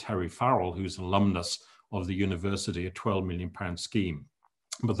co-funded by Terry Farrell, who's an alumnus of the university, a £12 million scheme.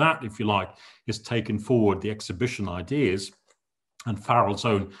 But that, if you like, is taken forward the exhibition ideas and Farrell's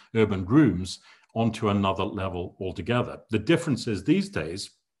own urban rooms onto another level altogether. The difference is these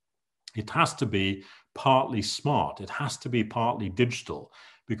days, it has to be partly smart. It has to be partly digital,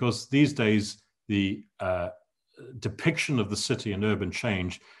 because these days the depiction of the city and urban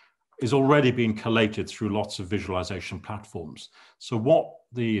change is already being collated through lots of visualization platforms. So what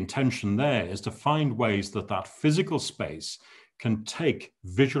the intention there is to find ways that that physical space can take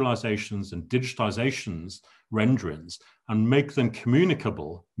visualizations and digitizations, renderings, and make them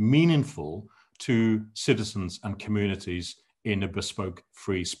communicable, meaningful to citizens and communities in a bespoke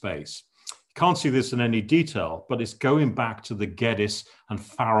free space. You can't see this in any detail, but it's going back to the Geddes and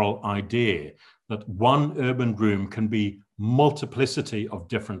Farrell idea that one urban room can be multiplicity of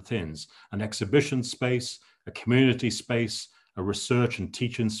different things: an exhibition space, a community space, a research and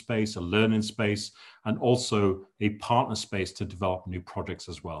teaching space, a learning space, and also a partner space to develop new projects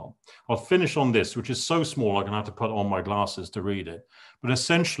as well. I'll finish on this, which is so small I'm going to have to put on my glasses to read it. But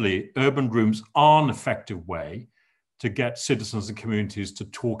essentially, urban rooms are an effective way to get citizens and communities to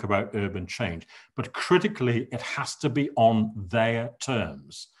talk about urban change. But critically, it has to be on their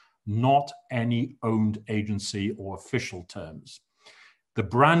terms, not any owned agency or official terms. The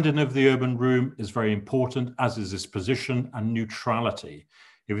branding of the urban room is very important, as is its position and neutrality.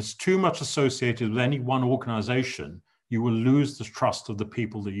 If it's too much associated with any one organization, you will lose the trust of the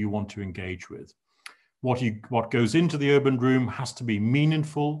people that you want to engage with. What goes into the urban room has to be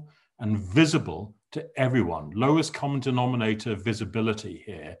meaningful and visible to everyone. Lowest common denominator visibility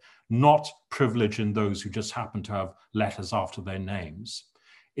here, not privileging those who just happen to have letters after their names.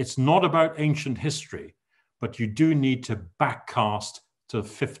 It's not about ancient history, but you do need to backcast to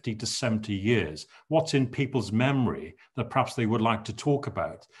 50 to 70 years. What's in people's memory that perhaps they would like to talk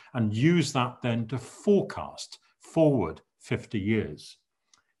about, and use that then to forecast forward 50 years.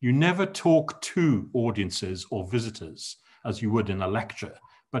 You never talk to audiences or visitors as you would in a lecture,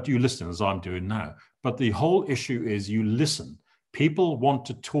 but you listen, as I'm doing now. But the whole issue is you listen. People want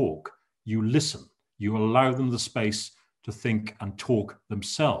to talk. You listen. You allow them the space to think and talk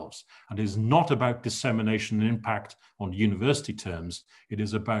themselves. And it is not about dissemination and impact on university terms. It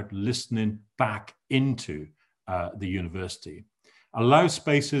is about listening back into the university. Allow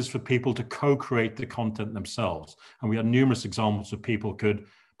spaces for people to co-create the content themselves. And we had numerous examples of people could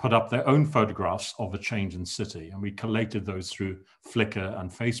put up their own photographs of a change in city. And we collated those through Flickr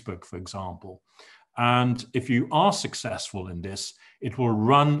and Facebook, for example. And if you are successful in this, it will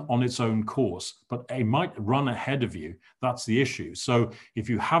run on its own course, but it might run ahead of you. That's the issue. So if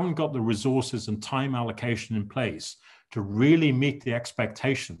you haven't got the resources and time allocation in place to really meet the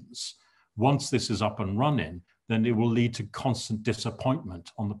expectations, once this is up and running, then it will lead to constant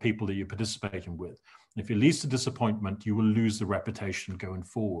disappointment on the people that you're participating with. If it leads to disappointment, you will lose the reputation going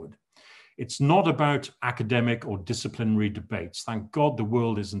forward. It's not about academic or disciplinary debates. Thank God the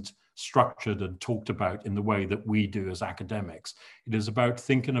world isn't structured and talked about in the way that we do as academics. It is about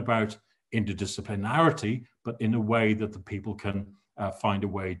thinking about interdisciplinarity, but in a way that the people can find a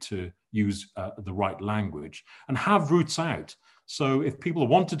way to use the right language and have roots out. So if people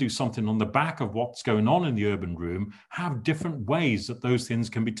want to do something on the back of what's going on in the urban room, have different ways that those things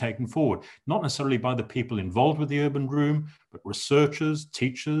can be taken forward, not necessarily by the people involved with the urban room, but researchers,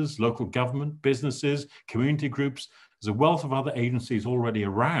 teachers, local government, businesses, community groups. There's a wealth of other agencies already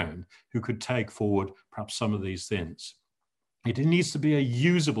around who could take forward perhaps some of these things. It needs to be a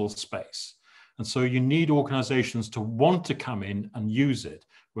usable space. And so you need organizations to want to come in and use it,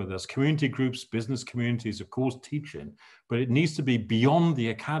 whether there's community groups, business communities, of course, teaching, but it needs to be beyond the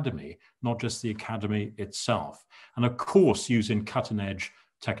academy, not just the academy itself. And of course, using cutting edge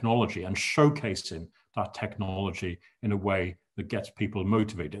technology and showcasing that technology in a way that gets people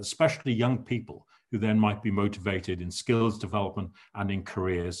motivated, especially young people who then might be motivated in skills development and in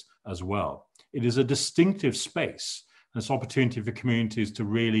careers as well. It is a distinctive space, and it's an opportunity for communities to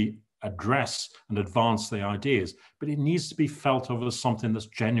really address and advance their ideas, but it needs to be felt of as something that's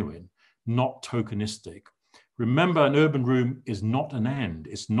genuine, not tokenistic. Remember, an urban room is not an end,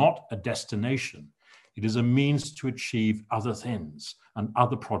 it's not a destination. It is a means to achieve other things and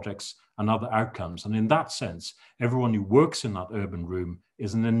other projects and other outcomes. And in that sense, everyone who works in that urban room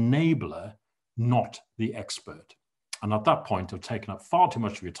is an enabler, not the expert. And at that point, I've taken up far too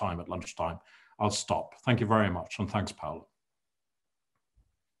much of your time at lunchtime. I'll stop. Thank you very much. And thanks, Paolo.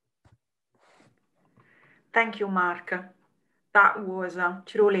 Thank you, Mark. That was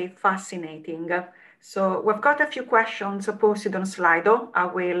truly fascinating. So we've got a few questions posted on Slido. I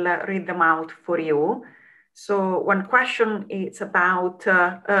will read them out for you. So one question is about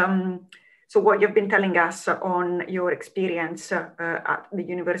so what you've been telling us on your experience at the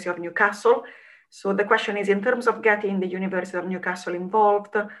University of Newcastle. So the question is, in terms of getting the University of Newcastle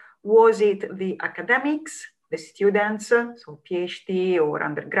involved, was it the academics, the students, so PhD or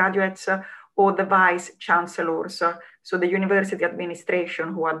undergraduates, or the vice chancellors, so the university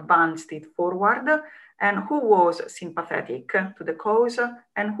administration who advanced it forward, and who was sympathetic to the cause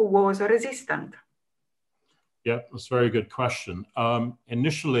and who was resistant? Yeah, that's a very good question.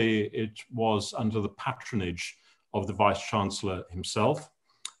 Initially, it was under the patronage of the Vice Chancellor himself,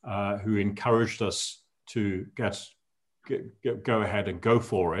 who encouraged us to go ahead and go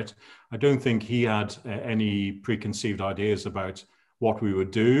for it. I don't think he had any preconceived ideas about what we would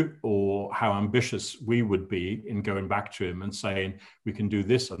do or how ambitious we would be in going back to him and saying, we can do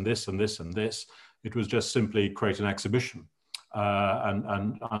this and this and this and this. It was just simply create an exhibition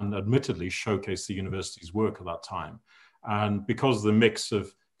and admittedly showcase the university's work at that time. And because of the mix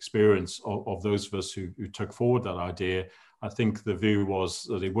of experience of those of us who took forward that idea, I think the view was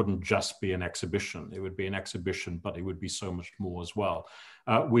that it wouldn't just be an exhibition. It would be an exhibition, but it would be so much more as well.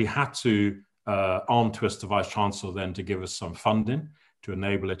 We had to arm twist the Vice Chancellor then to give us some funding to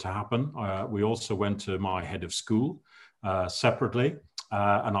enable it to happen. We also went to my head of school separately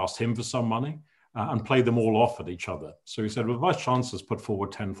and asked him for some money and played them all off at each other. So he said, well, the Vice Chancellor's put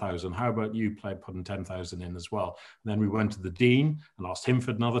forward 10,000. How about you putting 10,000 in as well? And then we went to the Dean and asked him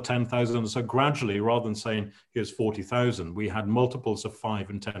for another 10,000. And so gradually, rather than saying, here's 40,000, we had multiples of 5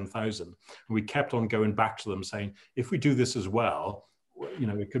 and 10,000. And we kept on going back to them saying, if we do this as well, you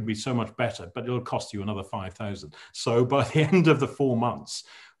know, it could be so much better, but it'll cost you another 5,000. So by the end of the 4 months,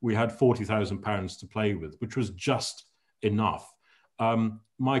 we had £40,000 to play with, which was just enough.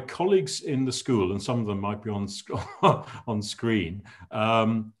 My colleagues in the school, and some of them might be on screen,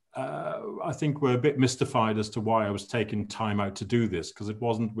 I think were a bit mystified as to why I was taking time out to do this, because it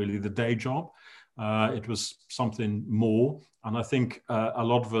wasn't really the day job. It was something more. And I think a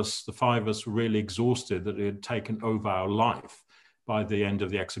lot of us, the five of us, were really exhausted that it had taken over our life by the end of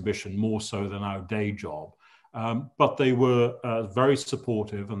the exhibition, more so than our day job. But they were very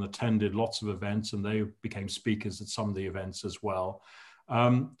supportive and attended lots of events, and they became speakers at some of the events as well.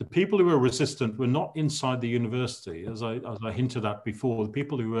 The people who were resistant were not inside the university, as I hinted at before. The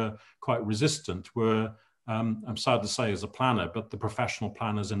people who were quite resistant were, I'm sad to say as a planner, but the professional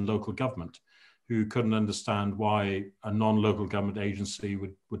planners in local government, who couldn't understand why a non-local government agency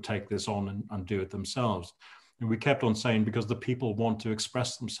would take this on and do it themselves. And we kept on saying, because the people want to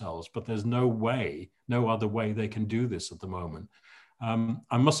express themselves, but there's no way, no other way they can do this at the moment.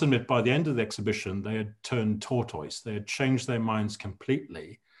 I must admit, by the end of the exhibition, they had turned tortoise. They had changed their minds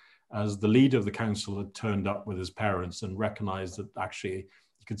completely, as the leader of the council had turned up with his parents and recognized that actually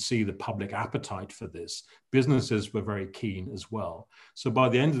you could see the public appetite for this. Businesses were very keen as well. So by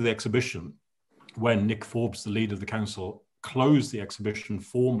the end of the exhibition, when Nick Forbes, the leader of the council, closed the exhibition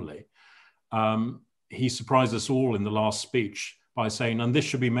formally, he surprised us all in the last speech by saying, and this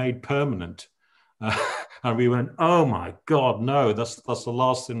should be made permanent. And we went, oh my God, no, that's the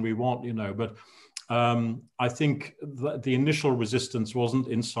last thing we want, you know. But I think that the initial resistance wasn't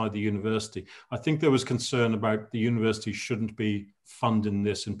inside the university. I think there was concern about the university shouldn't be funding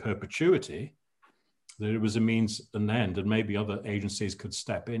this in perpetuity, that it was a means and end, and maybe other agencies could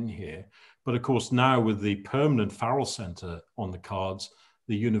step in here. But of course, now with the permanent Farrell Centre on the cards,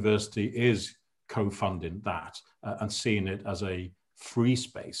 the university is co-funding that and seeing it as a free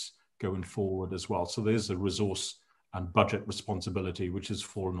space going forward as well. So there's a resource and budget responsibility which has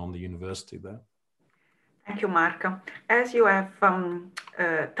fallen on the university there. Thank you, Mark. As you have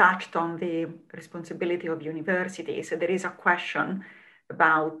touched on the responsibility of universities, there is a question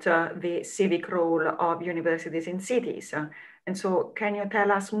about the civic role of universities in cities. And so can you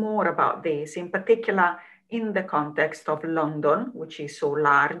tell us more about this, in particular in the context of London, which is so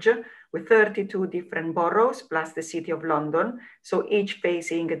large, with 32 different boroughs plus the City of London, so each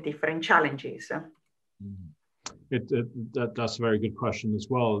facing different challenges? That's a very good question as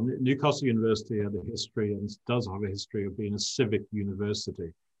well. Newcastle University had a history, and does have a history, of being a civic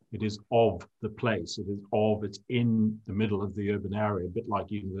university. It is of the place, it's in the middle of the urban area, a bit like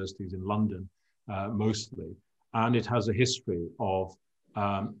universities in London, mostly. And it has a history of,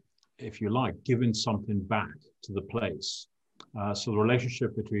 if you like, giving something back to the place. So the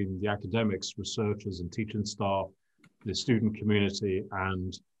relationship between the academics, researchers and teaching staff, the student community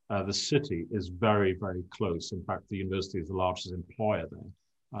and the city is very, very close. In fact, the university is the largest employer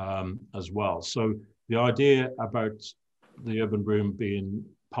there as well. So the idea about the Urban Room being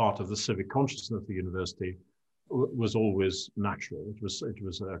part of the civic consciousness of the university was always natural. It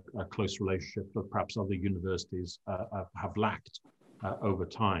was a close relationship that perhaps other universities have lacked over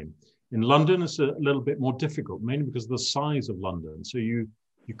time. In London, it's a little bit more difficult, mainly because of the size of London. So you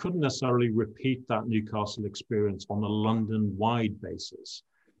couldn't necessarily repeat that Newcastle experience on a London-wide basis,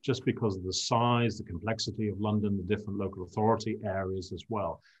 just because of the size, the complexity of London, the different local authority areas as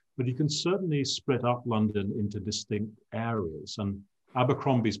well. But you can certainly split up London into distinct areas. And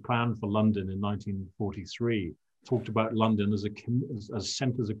Abercrombie's plan for London in 1943 talked about London as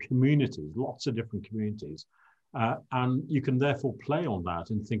centres of communities, lots of different communities. And you can therefore play on that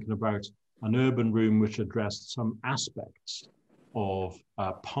in thinking about an urban room which addressed some aspects of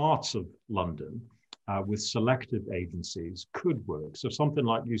parts of London with selective agencies could work. So something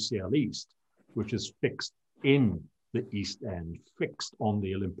like UCL East, which is fixed in the East End, fixed on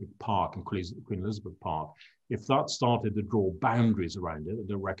the Olympic Park and Queen Elizabeth Park, if that started to draw boundaries around it, I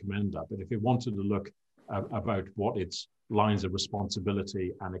don't recommend that, but if it wanted to look about what its lines of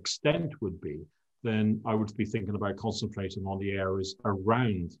responsibility and extent would be, then I would be thinking about concentrating on the areas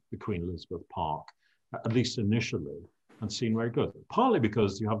around the Queen Elizabeth Park, at least initially, and seeing where it goes. Partly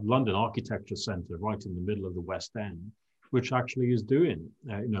because you have London Architecture Centre right in the middle of the West End, which actually is doing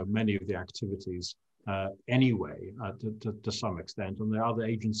many of the activities anyway, to some extent, and there are other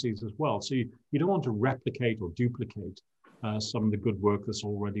agencies as well. So you don't want to replicate or duplicate some of the good work that's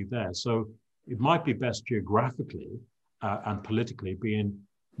already there. So it might be best geographically and politically being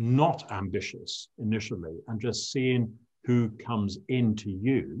not ambitious initially and just seeing who comes into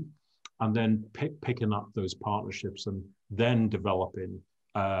you, and then picking up those partnerships and then developing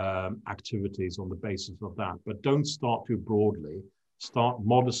activities on the basis of that. But don't start too broadly, start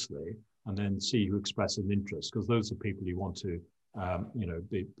modestly, and then see who expresses an interest, because those are people you want to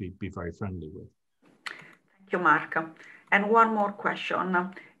be very friendly with. Thank you, Mark. And one more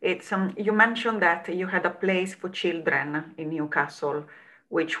question. It's you mentioned that you had a place for children in Newcastle,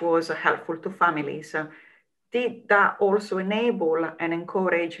 which was helpful to families. did that also enable and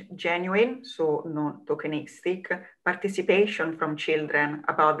encourage genuine, so non-tokenistic, participation from children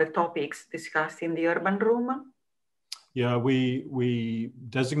about the topics discussed in the urban room? Yeah, we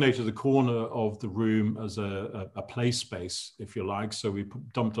designated the corner of the room as a play space, if you like. So we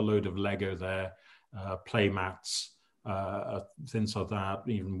dumped a load of Lego there, play mats, things like that,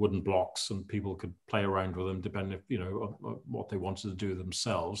 even wooden blocks, and people could play around with them depending, you know, on what they wanted to do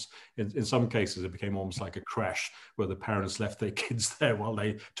themselves. In some cases, it became almost like a creche where the parents left their kids there while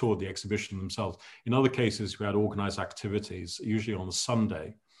they toured the exhibition themselves. In other cases, we had organized activities, usually on a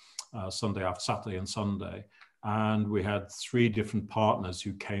Sunday, Saturday and Sunday. And we had 3 different partners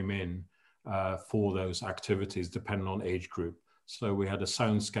who came in for those activities, depending on age group. So we had a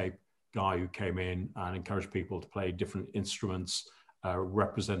soundscape guy who came in and encouraged people to play different instruments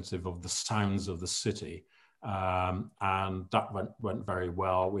representative of the sounds of the city. And that went very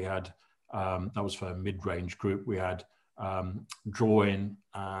well. We had, that was for a mid-range group. We had drawing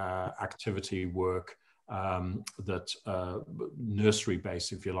activity work that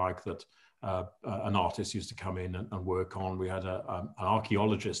nursery-based, if you like, that an artist used to come in and work on. We had an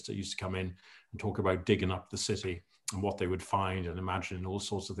archaeologist that used to come in and talk about digging up the city and what they would find and imagining all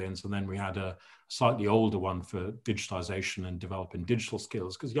sorts of things. And then we had a slightly older one for digitization and developing digital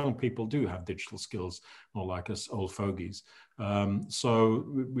skills, because young people do have digital skills, not like us old fogies. So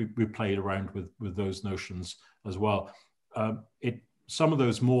we played around with those notions as well. Some of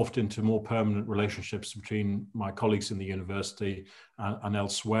those morphed into more permanent relationships between my colleagues in the university and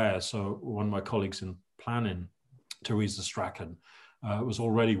elsewhere. So one of my colleagues in planning, Teresa Strachan, was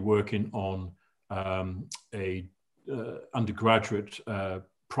already working on a undergraduate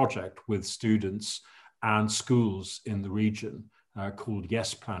project with students and schools in the region called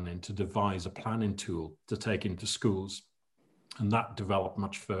Yes Planning, to devise a planning tool to take into schools. And that developed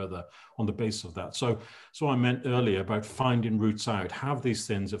much further on the basis of that. So I meant earlier about finding routes out. Have these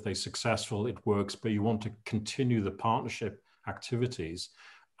things, if they're successful, it works, but you want to continue the partnership activities.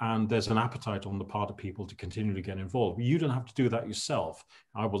 And there's an appetite on the part of people to continue to get involved. You don't have to do that yourself.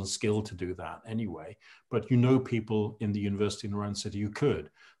 I wasn't skilled to do that anyway, but you know people in the university and around the city who could.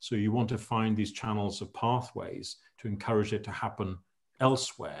 So you want to find these channels of pathways to encourage it to happen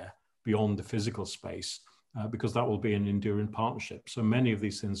elsewhere beyond the physical space. Because that will be an enduring partnership. So many of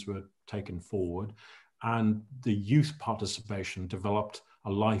these things were taken forward, and the youth participation developed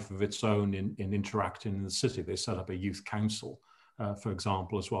a life of its own in interacting in the city. They set up a youth council, for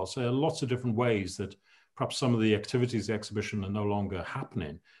example, as well. So there are lots of different ways that perhaps some of the activities of the exhibition are no longer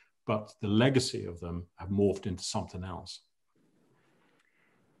happening, but the legacy of them have morphed into something else.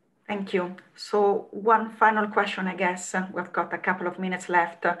 Thank you. So one final question, I guess. We've got a couple of minutes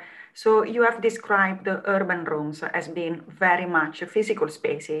left. So you have described the urban rooms as being very much physical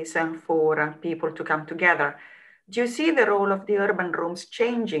spaces for people to come together. Do you see the role of the urban rooms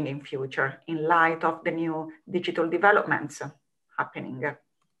changing in future in light of the new digital developments happening?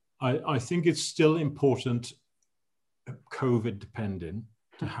 I think it's still important, COVID depending,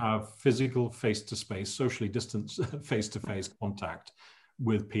 to have physical face-to-face, socially distanced face-to-face contact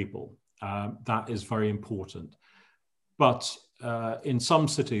with people. That is very important. But in some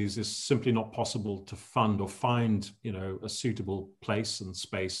cities, it's simply not possible to fund or find, you know, a suitable place and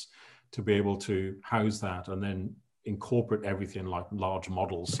space to be able to house that and then incorporate everything like large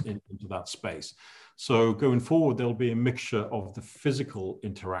models into that space. So going forward, there'll be a mixture of the physical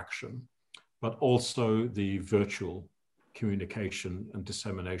interaction, but also the virtual communication and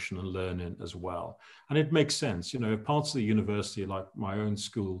dissemination and learning as well. And it makes sense, you know, if parts of the university, like my own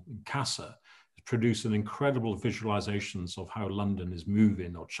school in CASA, produce an incredible visualizations of how London is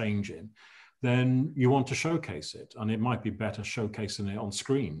moving or changing, then you want to showcase it. And it might be better showcasing it on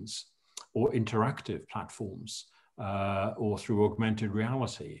screens or interactive platforms or through augmented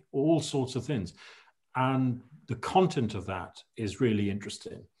reality, all sorts of things. And the content of that is really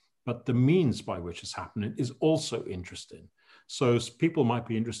interesting. But the means by which it's happening is also interesting. So people might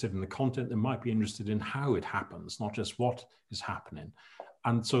be interested in the content, they might be interested in how it happens, not just what is happening.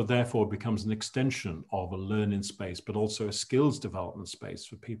 And so therefore it becomes an extension of a learning space, but also a skills development space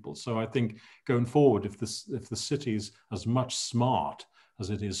for people. So I think going forward, if the city is as much smart as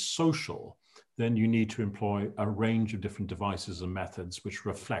it is social, then you need to employ a range of different devices and methods which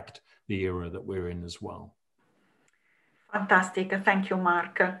reflect the era that we're in as well. Fantastic. Thank you,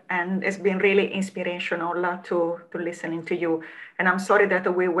 Mark. And it's been really inspirational to listening to you. And I'm sorry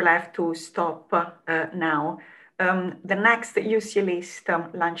that we will have to stop now. The next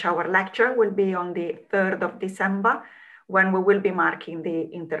UCList Lunch Hour lecture will be on the 3rd of December, when we will be marking the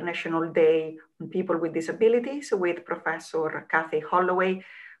International Day on People with Disabilities with Professor Kathy Holloway,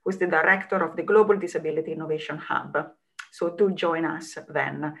 who's the director of the Global Disability Innovation Hub. So do join us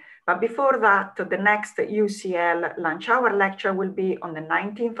then. But before that, the next UCL Lunch Hour lecture will be on the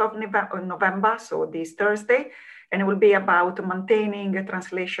 19th of November, so this Thursday, and it will be about maintaining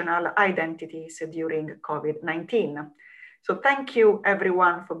translational identities during COVID-19. So thank you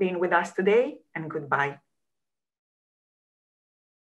everyone for being with us today, and goodbye.